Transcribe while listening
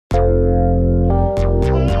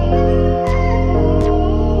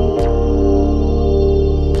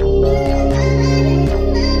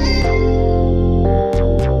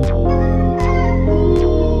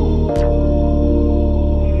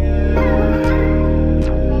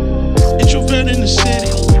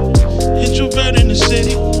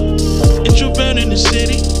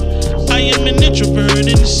am an introvert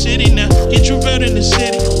in the city now. Introvert in the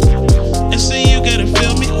city. And say you gotta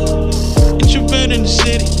feel me. Introvert in the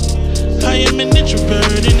city. I am an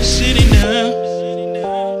introvert in the city now.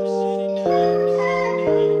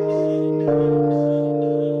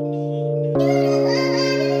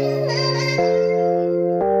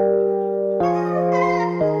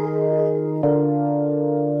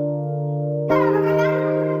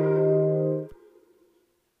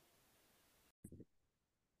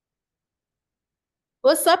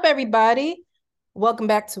 What's up, everybody? Welcome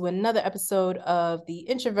back to another episode of the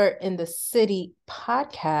Introvert in the City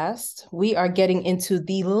podcast. We are getting into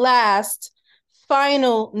the last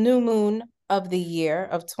final new moon of the year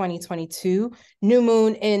of 2022, new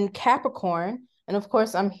moon in Capricorn. And of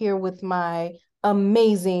course, I'm here with my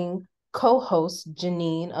amazing co-host,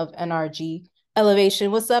 Janine of NRG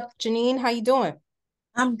Elevation. What's up, Janine? How you doing?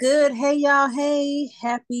 I'm good. Hey, y'all. Hey,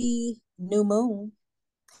 happy new moon.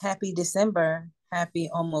 Happy December. Happy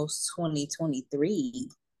almost 2023.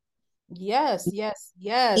 Yes. It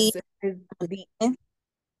is the- Huh?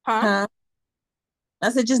 Huh? I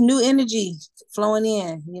said just new energy flowing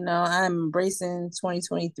in. I'm embracing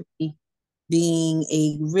 2023 being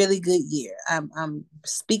a really good year. I'm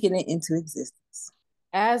speaking it into existence.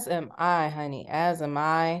 As am I, honey. As am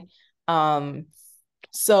I. Um,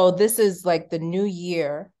 so this is like the new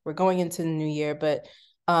year. We're going into the new year, but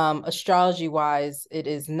astrology wise, it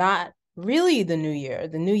is not really the new year.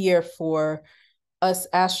 The new year for us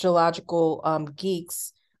astrological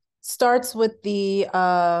geeks starts with the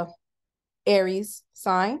Aries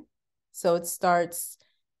sign. So it starts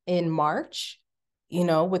in March,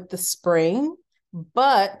 with the spring,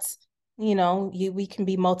 but we can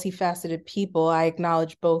be multifaceted people. I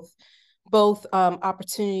acknowledge both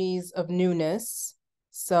opportunities of newness.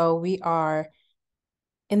 So we are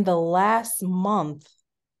in the last month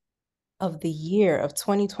of the year of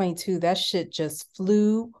 2022. That shit just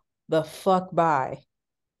flew the fuck by.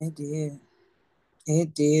 It did.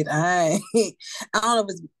 It did. I don't know if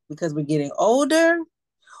it's because we're getting older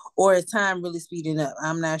or is time really speeding up.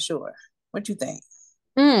 I'm not sure. What you think?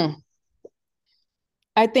 Mm,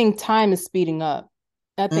 I think time is speeding up.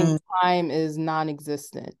 I think Mm. time is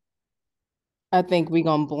non-existent. I think we're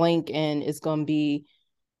gonna blink and it's gonna be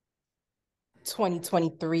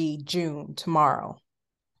 2023 June tomorrow.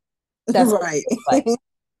 That's what Right. it feels like.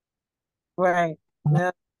 Right. No, What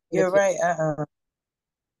it you're feels- right.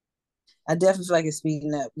 I definitely feel like it's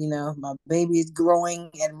speeding up. My baby is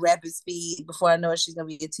growing at rapid speed. Before I know it, she's gonna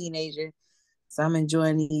be a teenager. So I'm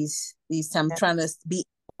enjoying these times. I'm trying to be in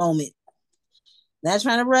the moment. Not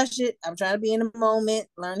trying to rush it. I'm trying to be in the moment,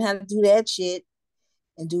 learn how to do that shit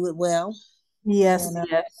and do it well. Yes, And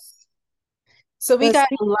yes. So we but got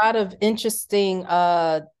a lot of interesting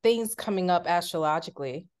things coming up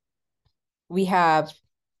astrologically. We have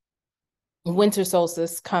winter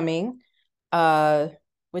solstice coming, uh,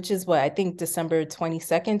 which is what I think December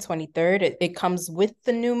 22nd, 23rd. It comes with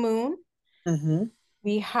the new moon. mm-hmm.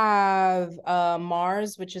 We have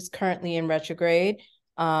Mars, which is currently in retrograde,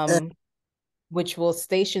 um, which will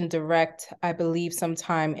station direct, I believe,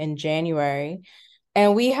 sometime in January.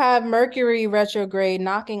 And we have Mercury retrograde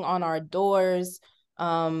knocking on our doors.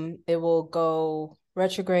 It will go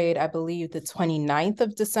retrograde, I believe, the 29th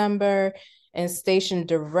of December and station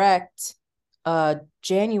direct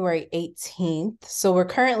January 18th. So we're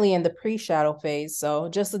currently in the pre-shadow phase. So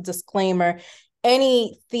just a disclaimer,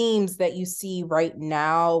 any themes that you see right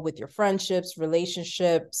now with your friendships,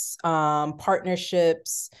 relationships,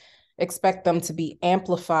 partnerships, expect them to be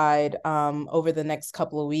amplified over the next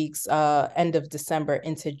couple of weeks, end of December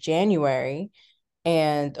into January.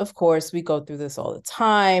 And of course, we go through this all the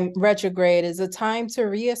time. Retrograde is a time to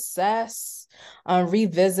reassess,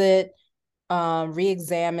 revisit,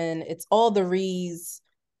 re-examine. It's all the re's,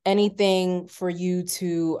 anything for you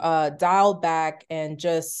to dial back and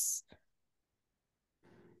just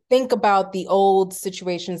think about the old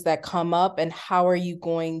situations that come up and how are you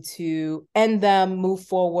going to end them, move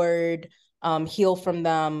forward, heal from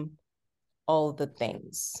them, all of the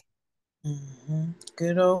things. Mm-hmm.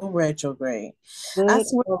 Good old retrograde. I Good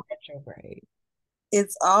swear or retrograde.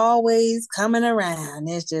 it's always coming around.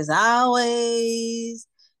 It's just always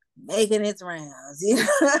making its rounds. When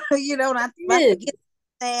I It forget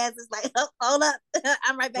fast, it's like, oh, hold up,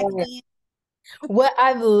 I'm right back is. again. What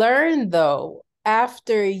I've learned though,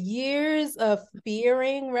 after years of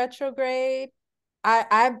fearing retrograde,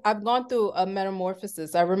 I've gone through a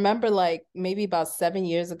metamorphosis. I remember like maybe about 7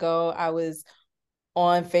 years ago, I was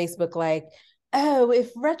on Facebook like, oh,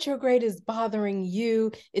 if retrograde is bothering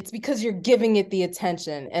you, it's because you're giving it the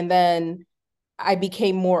attention. And then I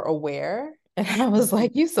became more aware And I was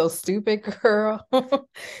like, you so stupid, girl.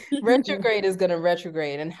 Retrograde is going to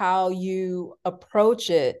retrograde, and how you approach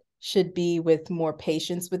it should be with more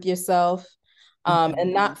patience with yourself,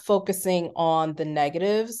 and not focusing on the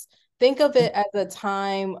negatives. Think of it as a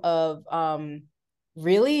time of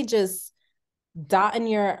really just dotting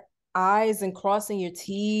your I's and crossing your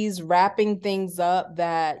T's, wrapping things up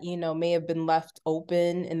that, may have been left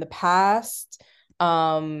open in the past,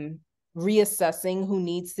 reassessing who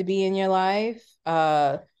needs to be in your life,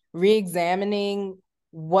 re-examining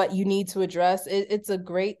what you need to address. It's a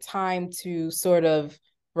great time to sort of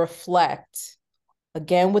reflect,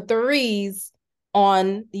 again with the re's,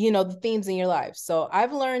 on the themes in your life. So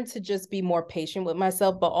I've learned to just be more patient with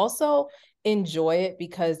myself, but also enjoy it,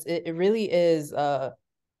 because it really is a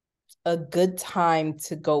good time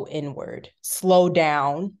to go inward, slow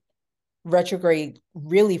down. Retrograde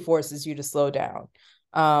really forces you to slow down,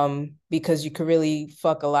 because you could really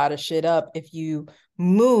fuck a lot of shit up if you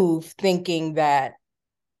move thinking that,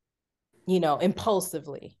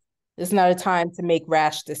 impulsively. It's not a time to make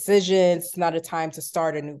rash decisions. It's not a time to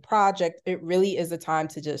start a new project. It really is a time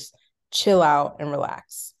to just chill out and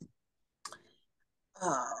relax.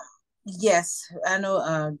 Yes, I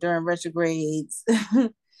know. During retrogrades,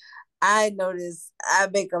 I notice I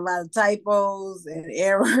make a lot of typos and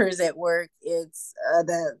errors at work. It's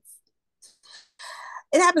that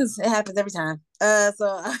it happens. It happens every time.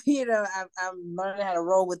 So I'm learning how to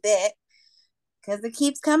roll with that, because it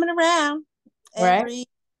keeps coming around Right. every.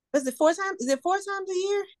 Was it 4 times? Is it 4 times a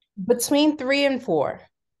year? Between 3 and 4.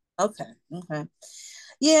 Okay. Okay.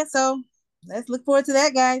 Yeah. So let's look forward to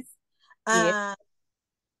that, guys. Yeah.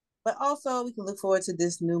 But also we can look forward to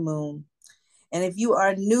this new moon. And if you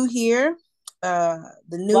are new here, the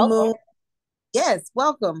new moon, Welcome. yes,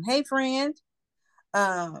 welcome. Hey, friend.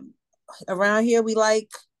 Um, Around here, we like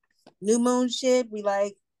new moon shit. We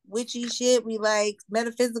like witchy shit. We like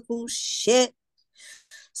metaphysical shit.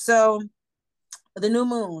 So, the new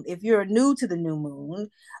moon, if you're new to the new moon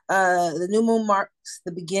marks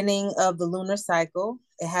the beginning of the lunar cycle.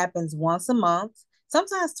 It happens once a month,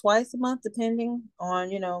 sometimes twice a month, depending on,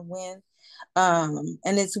 when.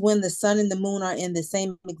 And it's when the sun and the moon are in the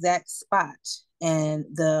same exact spot, and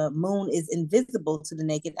the moon is invisible to the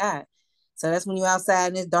naked eye. So that's when you're outside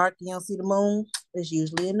and it's dark, you don't see the moon. It's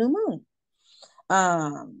usually a new moon.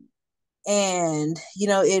 Um, and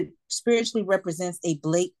it spiritually represents a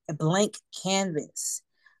blank canvas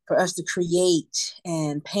for us to create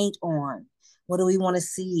and paint on. What do we want to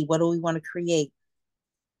see? What do we want to create?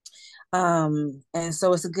 And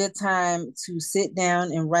so it's a good time to sit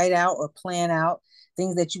down and write out or plan out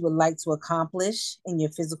things that you would like to accomplish in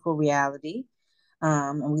your physical reality.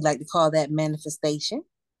 And we like to call that manifestation,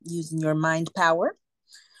 using your mind power.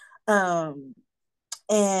 Um,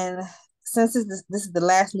 and since this is the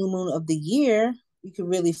last new moon of the year, you can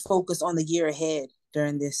really focus on the year ahead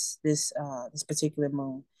during this particular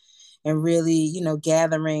moon, and really,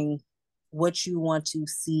 gathering what you want to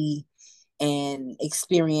see and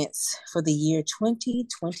experience for the year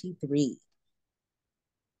 2023.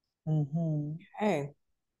 Mm-hmm. Okay.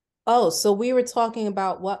 Oh, so we were talking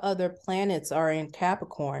about what other planets are in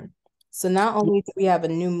Capricorn. So not only do we have a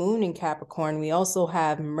new moon in Capricorn, we also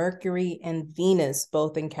have Mercury and Venus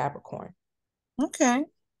both in Capricorn. Okay.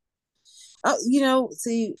 Oh,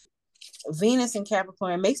 see, Venus and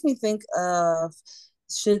Capricorn makes me think of,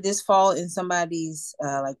 should this fall in somebody's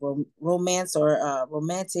like romance or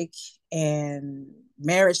romantic and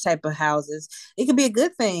marriage type of houses, it could be a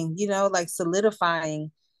good thing, like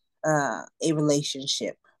solidifying a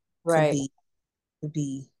relationship could Right.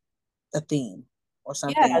 be a theme or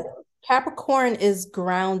Yeah, something. Capricorn is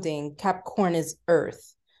grounding. Capricorn is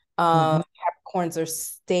earth. Mm-hmm. Capricorns are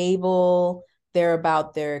stable. They're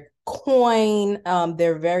about their coin.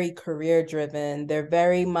 They're very career driven. They're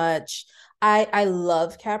very much. I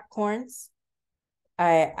love Capricorns.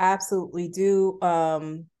 I absolutely do.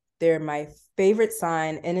 They're my favorite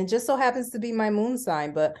sign, and it just so happens to be my moon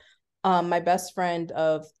sign. But my best friend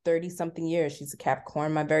of 30 something years, she's a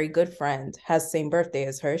Capricorn. My very good friend has the same birthday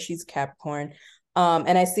as her. She's a Capricorn.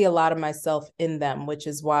 And I see a lot of myself in them, which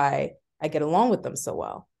is why I get along with them so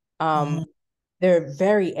well. Mm-hmm. They're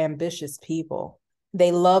very ambitious people.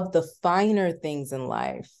 They love the finer things in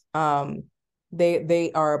life.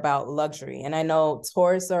 They are about luxury. And I know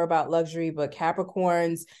Taurus are about luxury, but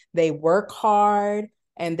Capricorns, they work hard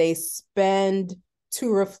and they spend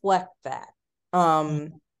to reflect that.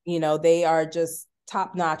 They are just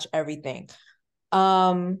top-notch everything.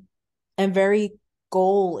 And very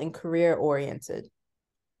goal and career oriented.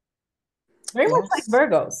 Very much like Yes.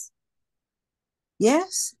 Virgos.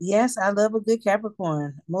 Yes, I love a good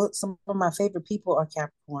Capricorn. Some of my favorite people are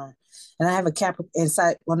Capricorn, and I have a Capricorn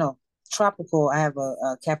inside. Well, no, tropical. I have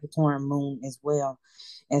a Capricorn moon as well,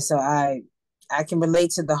 and so I can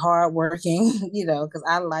relate to the hard working, because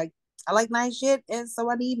I like nice shit, and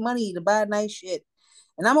so I need money to buy nice shit,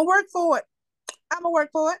 and I'm gonna work for it. I'm gonna work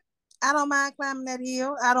for it. I don't mind climbing that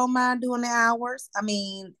hill. I don't mind doing the hours. I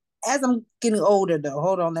mean, as I'm getting older, though,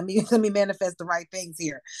 hold on, let me manifest the right things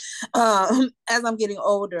here. As I'm getting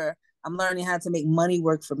older, I'm learning how to make money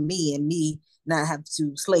work for me and me not have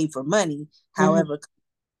to slave for money. Mhm. However,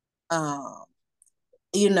 um,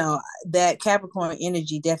 you know, that Capricorn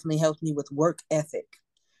energy definitely helps me with work ethic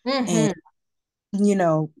and Mhm. you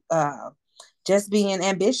know, just being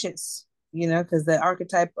ambitious. Because the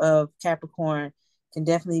archetype of Capricorn can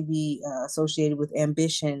definitely be associated with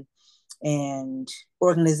ambition and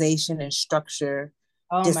organization and structure,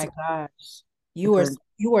 Oh my gosh. You are discipline.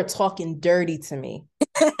 you are talking dirty to me.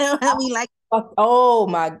 I mean, like, Oh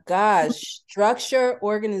my gosh. Structure,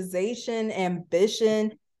 organization,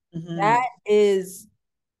 ambition. That mm-hmm, is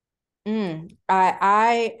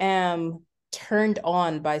I am turned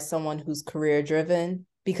on by someone who's career driven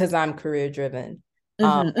because I'm career driven.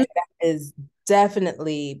 mm-hmm, And that is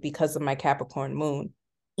definitely because of my Capricorn moon.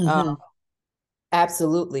 Um, mm-hmm,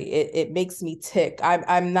 Absolutely. It makes me tick.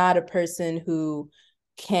 I'm not a person who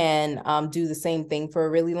can do the same thing for a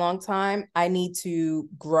really long time. I need to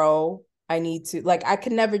grow. I need to I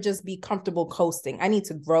can never just be comfortable coasting. I need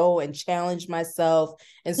to grow and challenge myself.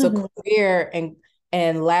 And so mm-hmm, career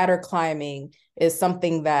and ladder climbing is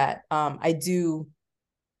something that I do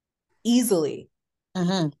easily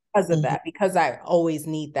mm-hmm, because of mm-hmm, that, because I always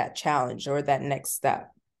need that challenge or that next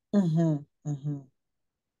step. mm-hmm, mm-hmm.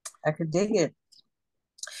 I could dig it.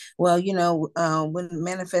 Well, when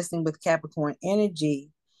manifesting with Capricorn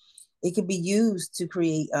energy, it can be used to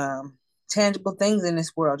create tangible things in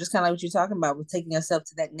this world. Just kind of like what you're talking about with taking yourself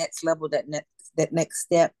to that next level, that next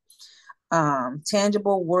step.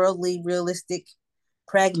 Tangible, worldly, realistic,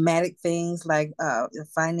 pragmatic things like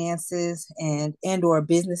finances and or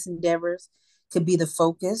business endeavors could be the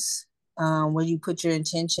focus, where you put your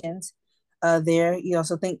intentions there. You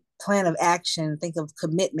also think plan of action, think of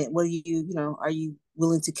commitment. What are are you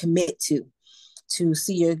willing to commit to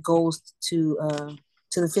see your goals to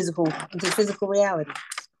the physical reality.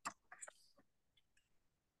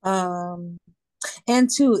 Um, and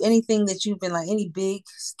two, anything that you've been like any big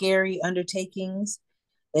scary undertakings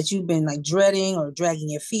that you've been like dreading or dragging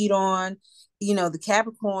your feet on, the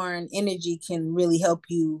Capricorn energy can really help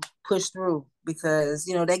you push through because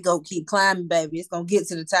they go keep climbing, baby. It's gonna get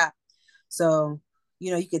to the top. So,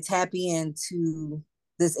 you could tap into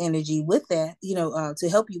this energy with that, to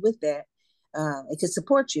help you with that. It could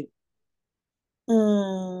support you.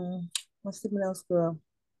 Mm, what's something else, girl?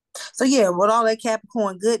 So yeah, with all that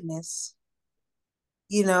Capricorn goodness,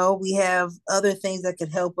 we have other things that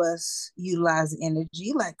could help us utilize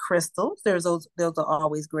energy, like crystals. Those are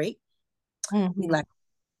always great. We Mhm. like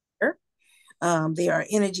her. They are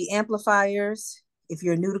energy amplifiers. If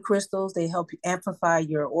you're new to crystals, they help you amplify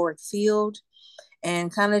your auric field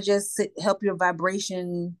and kind of just help your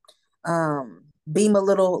vibration beam a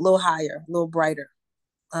little higher, a little brighter,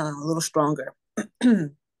 a little stronger.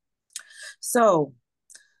 So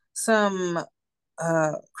some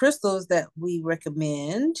crystals that we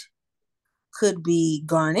recommend could be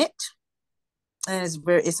garnet, and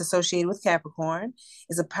it's associated with Capricorn.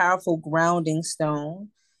 It's a powerful grounding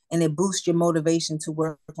stone, and it boosts your motivation to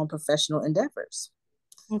work on professional endeavors.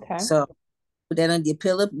 Okay. So put that on your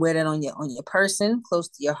pillow, wear that on your person, close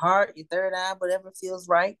to your heart, your third eye, whatever feels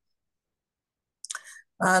right.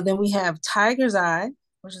 Then we have Tiger's Eye,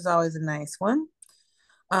 which is always a nice one.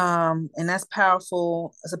 And that's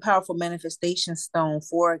powerful. It's a powerful manifestation stone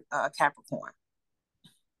for Capricorn.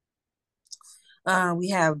 We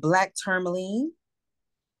have black tourmaline,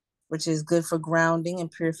 which is good for grounding and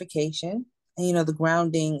purification. And the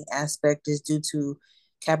grounding aspect is due to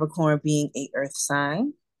Capricorn being a earth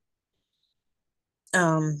sign.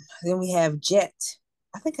 Then we have jet.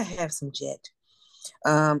 I think I have some jet.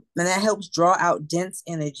 And that helps draw out dense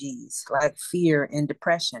energies like fear and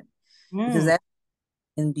depression, because Mm. that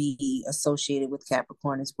can be associated with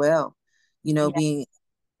Capricorn as well. Yeah. Being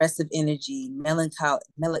aggressive energy, melancholic.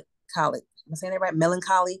 Am I saying that right?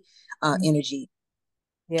 Melancholy energy,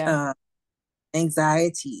 Yeah. uh,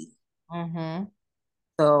 anxiety. Mm-hmm.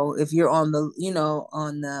 So if you're on the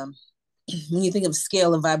when you think of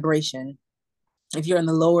scale of vibration, if you're on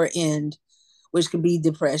the lower end, which could be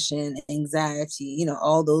depression, anxiety,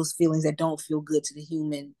 all those feelings that don't feel good to the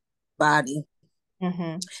human body,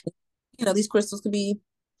 Mm-hmm. these crystals can be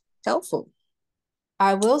helpful.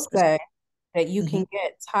 I will say that you can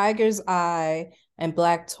get tiger's eye and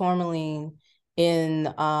black tourmaline in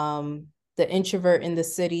the Introvert in the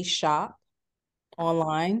City shop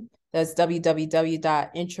online. That's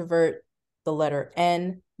www.introvert, the letter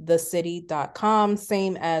N, thecity.com,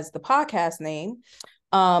 same as the podcast name.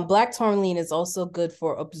 Black tourmaline is also good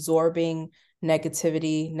for absorbing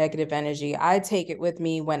negativity, negative energy. I take it with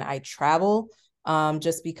me when I travel,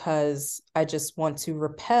 just because I just want to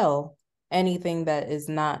repel anything that is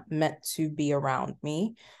not meant to be around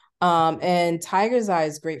me. And tiger's eye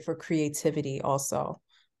is great for creativity also.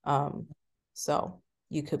 So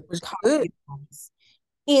you could copy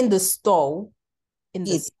in the stove, in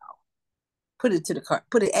the stove. Put it to the cart.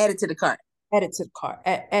 Add it to the cart. Add it to the cart.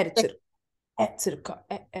 Add to the cart.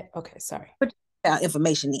 Okay, sorry. Put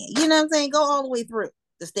information in. You know what I'm saying? Go all the way through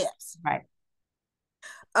the steps. Right.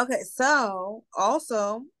 Okay, so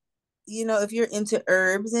also, you know, if you're into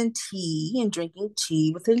herbs and tea and drinking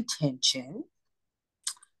tea with intention,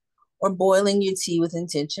 or boiling your tea with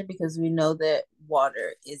intention, because we know that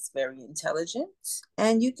water is very intelligent,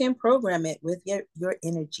 and you can program it with your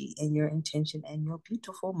energy and your intention and your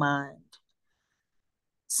beautiful mind.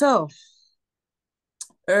 So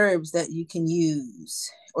herbs that you can use,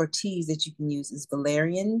 or teas that you can use, is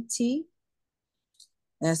valerian tea.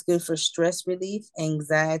 That's good for stress relief,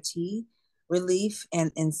 anxiety relief,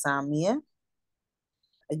 and insomnia.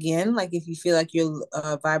 Again, like if you feel like you're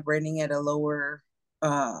vibrating at a lower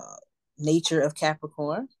nature of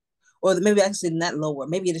Capricorn, or maybe actually not lower,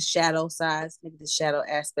 maybe the shadow sides, maybe the shadow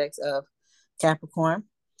aspects of Capricorn,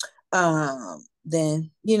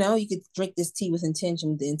 then, you know, you could drink this tea with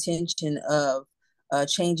intention, the intention of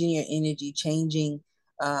changing your energy, changing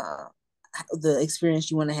the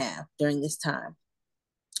experience you want to have during this time.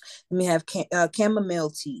 Then we have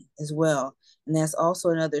chamomile tea as well. And that's also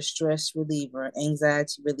another stress reliever,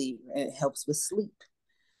 anxiety reliever, and it helps with sleep.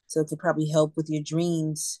 So it could probably help with your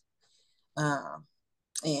dreams,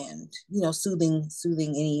 and, you know, soothing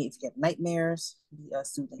any, if you have nightmares,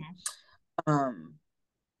 soothing.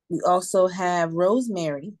 We also have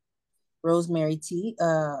rosemary tea,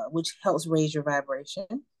 which helps raise your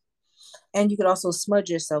vibration. And you could also smudge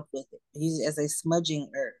yourself with it, use it as a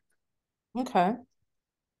smudging herb. Okay.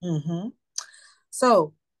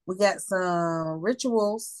 So we got some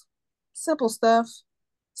rituals, simple stuff.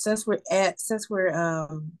 Since we're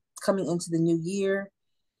coming into the new year,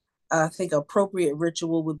 I think appropriate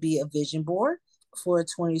ritual would be a vision board for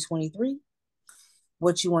 2023.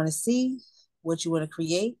 What you want to see, what you want to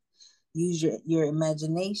create. Use your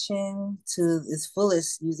imagination to its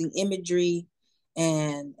fullest, using imagery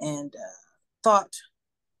and thought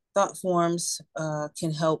forms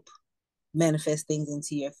can help manifest things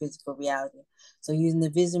into your physical reality. So using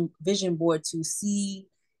the vision board to see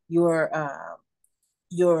your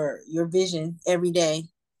vision every day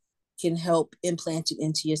can help implant it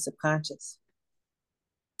into your subconscious.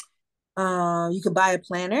 You could buy a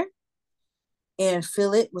planner and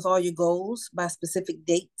fill it with all your goals by specific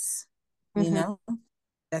dates. You know,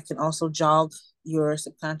 that can also jog your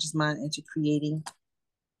subconscious mind into creating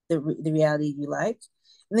the reality you like.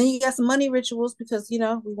 And then you got some money rituals, because, you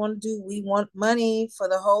know, we want money for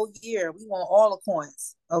the whole year. We want all the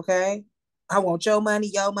coins. Okay. I want your money,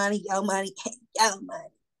 your money, your money, your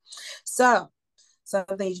money. So some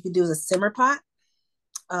things you can do is a simmer pot.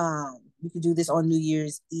 You can do this on New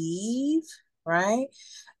Year's Eve, right?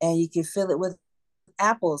 And you can fill it with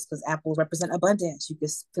apples, because apples represent abundance. You can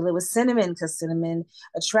fill it with cinnamon, because cinnamon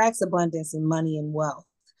attracts abundance and money and wealth.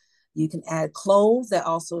 You can add cloves, that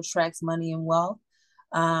also attracts money and wealth.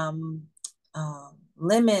 Lemon,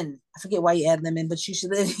 I forget why you add lemon, but you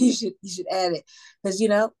should add it, because, you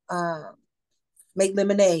know, make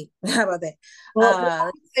lemonade. How about that? Well,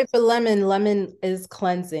 I say for lemon is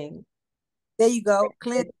cleansing. There you go.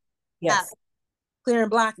 Yes. Clearing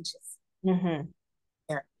blockages. There.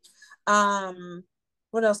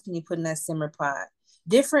 What else can you put in that simmer pot?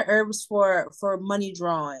 Different herbs for money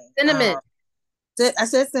drawing. Cinnamon. I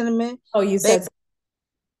said cinnamon. Oh, you said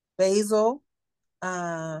basil.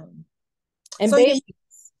 And so bay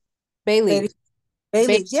leaves. Bay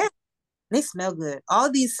leaves, yeah. They smell good.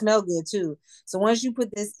 All these smell good too. So once you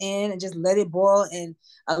put this in and just let it boil and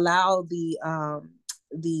allow the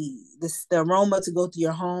aroma to go through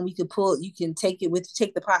your home, you can take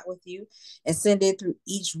the pot with you and send it through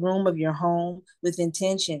each room of your home with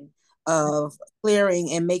intention of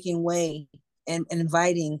clearing and making way and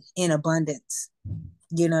inviting in abundance.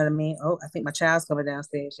 You know what I mean? Oh, I think my child's coming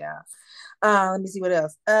downstairs, y'all. Let me see what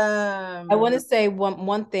else. I want to say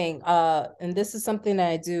one thing, and this is something that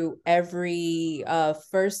I do every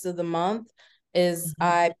first of the month, is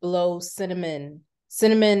I blow cinnamon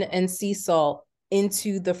and sea salt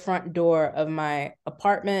into the front door of my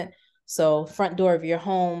apartment. So front door of your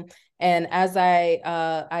home. And as I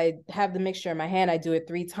have the mixture in my hand, I do it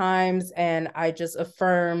 3 times, and I just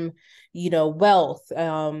affirm, wealth,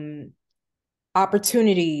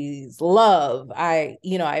 opportunities, love. I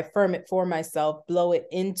affirm it for myself, blow it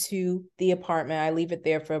into the apartment. I leave it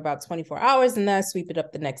there for about 24 hours, and then I sweep it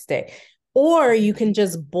up the next day. Or you can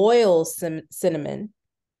just boil some cinnamon.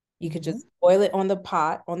 You could just boil it on the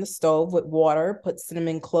pot, on the stove with water, put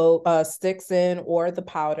cinnamon sticks in or the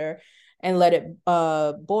powder, and let it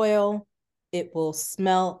boil. It will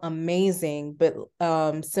smell amazing, but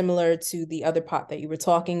similar to the other pot that you were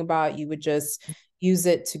talking about, you would just use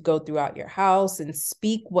it to go throughout your house and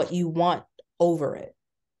speak what you want over it.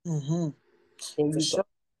 Mm-hmm. There For you sure. go.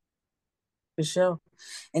 For sure.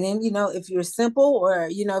 And then, if you're simple, or,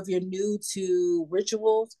 if you're new to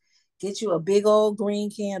rituals, get you a big old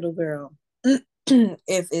green candle, girl.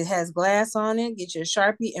 If it has glass on it, get you a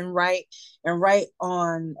Sharpie and write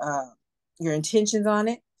on your intentions on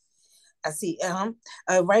it. I see.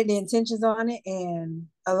 Write the intentions on it and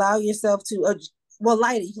allow yourself to.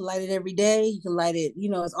 Light it. You can light it every day. You can light it,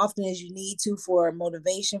 as often as you need to, for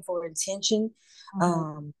motivation, for intention.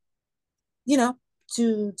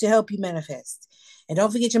 To help you manifest. And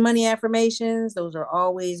don't forget your money affirmations. Those are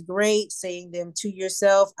always great. Saying them to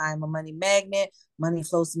yourself. I'm a money magnet. Money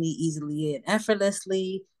flows to me easily and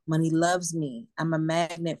effortlessly. Money loves me. I'm a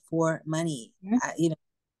magnet for money.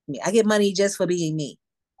 I get money just for being me.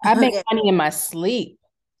 I make money in my sleep.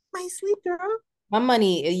 My sleep, girl. My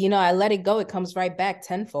money, I let it go. It comes right back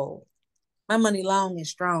tenfold. My money long and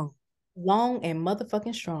strong. Long and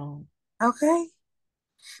motherfucking strong. Okay.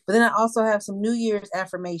 But then I also have some New Year's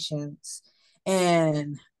affirmations.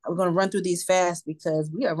 And we're going to run through these fast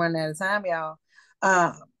because we are running out of time, y'all.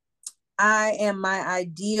 I am my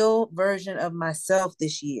ideal version of myself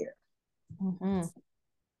this year. Mm-hmm.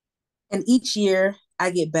 And each year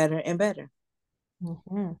I get better and better.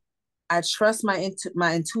 Mm-hmm. I trust my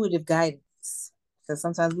intuitive guidance, because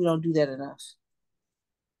sometimes we don't do that enough.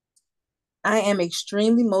 I am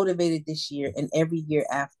extremely motivated this year and every year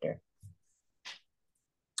after.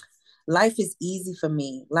 Life is easy for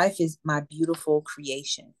me. Life is my beautiful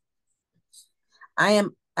creation. I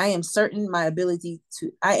am certain of my ability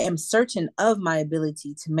to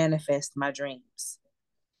manifest my dreams.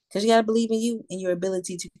 Because you gotta believe in you and your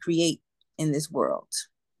ability to create in this world.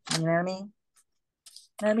 You know what I mean?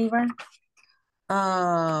 You know what I mean, right?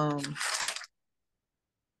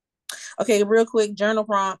 Okay, real quick, journal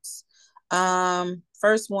prompts.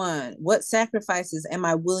 First one, what sacrifices am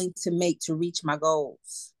I willing to make to reach my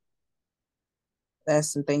goals?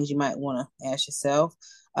 That's some things you might want to ask yourself.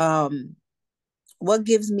 What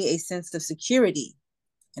gives me a sense of security?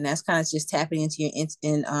 And that's kind of just tapping into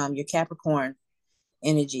your Capricorn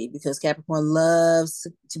energy, because Capricorn loves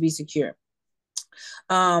to be secure.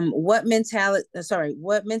 What mentality,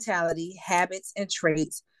 habits, and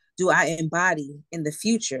traits do I embody in the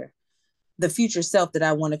future self that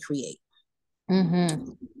I want to create?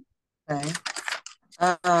 Mm-hmm. Okay.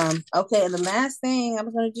 Okay, and the last thing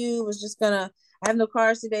I'm gonna do was I have no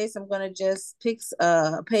cards today, so I'm gonna just pick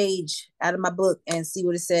a page out of my book and see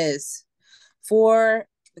what it says for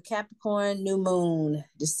the Capricorn new moon,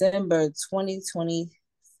 December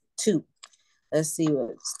 2022. Let's see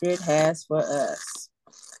what Spirit has for us.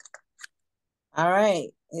 All right,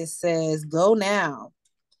 it says, go now.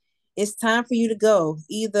 It's time for you to go,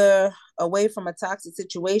 either away from a toxic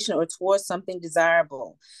situation or towards something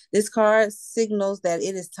desirable. This card signals that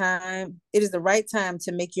it is the right time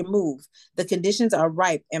to make your move. The conditions are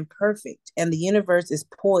ripe and perfect, and the universe is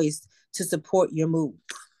poised to support your move.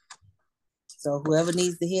 So whoever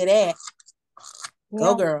needs to hear that,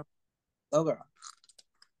 go girl. Go girl.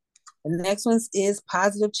 The next one is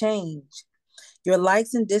positive change. Your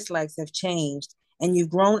likes and dislikes have changed, and you've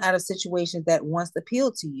grown out of situations that once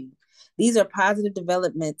appealed to you. These are positive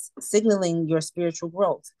developments signaling your spiritual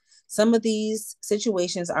growth. Some of these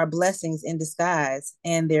situations are blessings in disguise,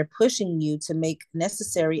 and they're pushing you to make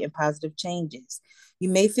necessary and positive changes. You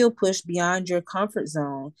may feel pushed beyond your comfort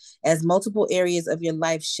zone as multiple areas of your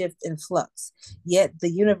life shift and flux. Yet the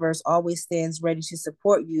universe always stands ready to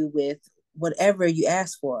support you with whatever you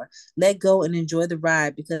ask for. Let go and enjoy the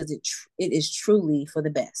ride, because it is truly for the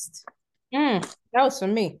best. That was for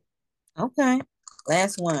me. Okay.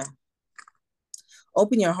 Last one.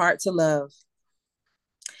 Open your heart to love.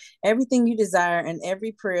 Everything you desire and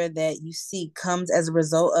every prayer that you seek comes as a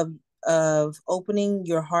result of opening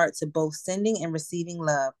your heart to both sending and receiving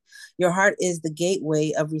love. Your heart is the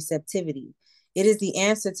gateway of receptivity. It is the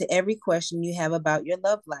answer to every question you have about your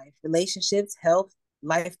love life, relationships, health,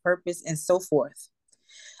 life purpose, and so forth.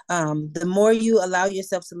 The more you allow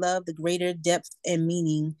yourself to love, the greater depth and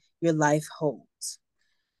meaning your life holds.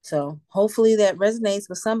 So hopefully that resonates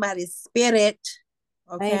with somebody's spirit.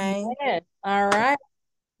 Okay. Amen. All right.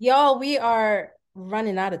 Y'all, we are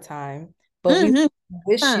running out of time, but we Mm-hmm.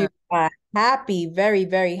 wish you a happy, very,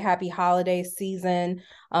 very happy holiday season.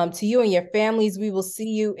 To you and your families, we will see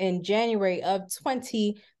you in January of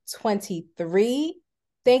 2023.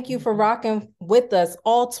 Thank you for rocking with us.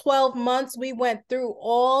 All 12 months, we went through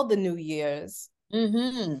all the New Year's.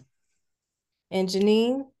 Mm-hmm. And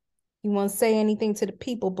Janine, you want to say anything to the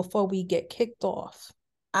people before we get kicked off?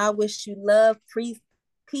 I wish you love,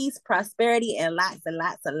 peace, prosperity, and lots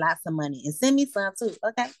of money. And send me some too.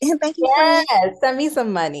 Okay. And thank you, friend. Yeah, send me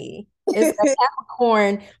some money. It's a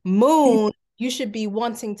Capricorn moon. You should be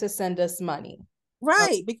wanting to send us money.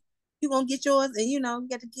 Right. Because you're gonna get yours and you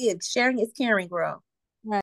got to give. Sharing is caring, girl.